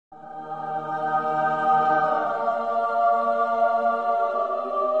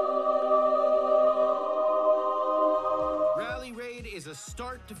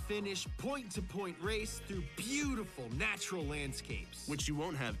start-to-finish, point-to-point race through beautiful natural landscapes. Which you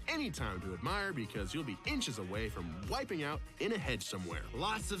won't have any time to admire because you'll be inches away from wiping out in a hedge somewhere.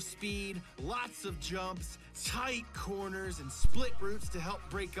 Lots of speed, lots of jumps, tight corners, and split routes to help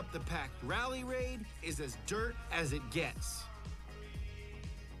break up the pack. Rally Raid is as dirt as it gets.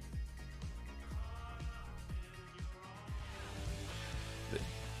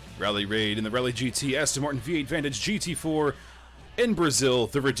 Rally Raid in the Rally GT Aston Martin V8 Vantage GT4 in Brazil,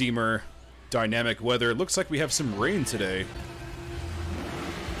 the Redeemer. Dynamic weather. It looks like we have some rain today.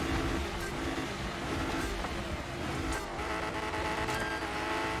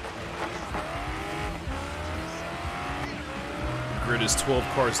 The grid is 12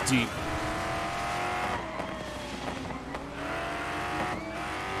 cars deep.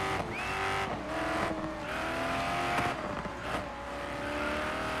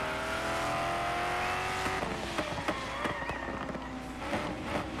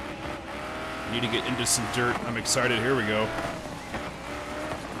 Need to get into some dirt. I'm excited. Here we go.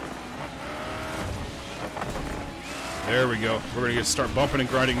 There we go. We're going to start bumping and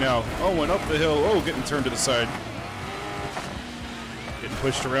grinding now. Oh, and up the hill. Oh, getting turned to the side. Getting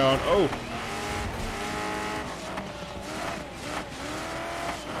pushed around. Oh.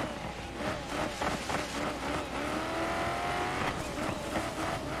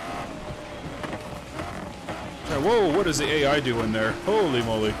 Whoa, what is the AI doing there? Holy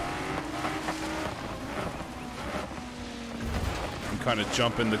moly. Kind of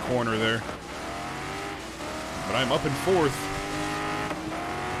jump in the corner there, but I'm up in fourth.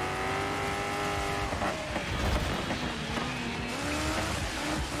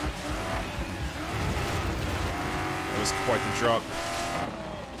 That was quite the drop.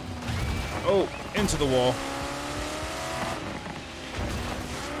 Oh, into the wall.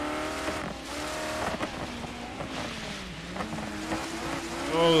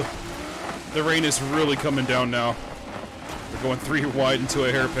 Oh, the rain is really coming down now. Going 3 wide into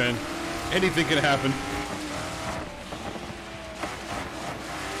a hairpin. Anything can happen.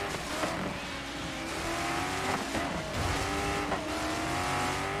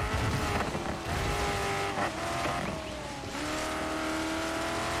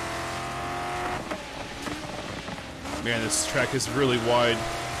 Man, this track is really wide.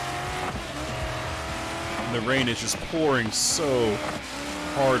 And the rain is just pouring so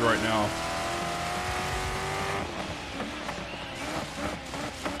hard right now.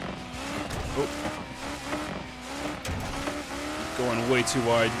 Going way too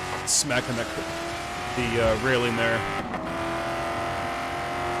wide, smacking the railing there.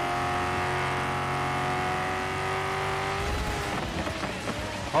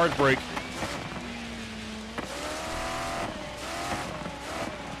 Hard brake.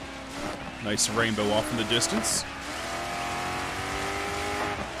 Nice rainbow off in the distance.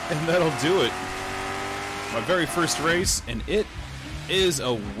 And that'll do it. My very first race, and it is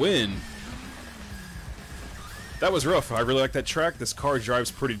a win. That was rough. I really like that track. This car drives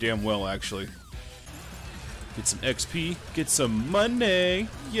pretty damn well, actually. Get some XP. Get some money.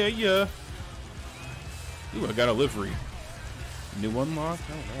 Yeah, yeah. Ooh, I got a livery. New unlock.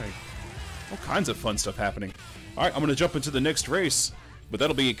 Alright. All kinds of fun stuff happening. Alright, I'm going to jump into the next race. But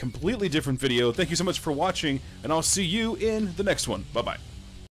that'll be a completely different video. Thank you so much for watching, and I'll see you in the next one. Bye-bye.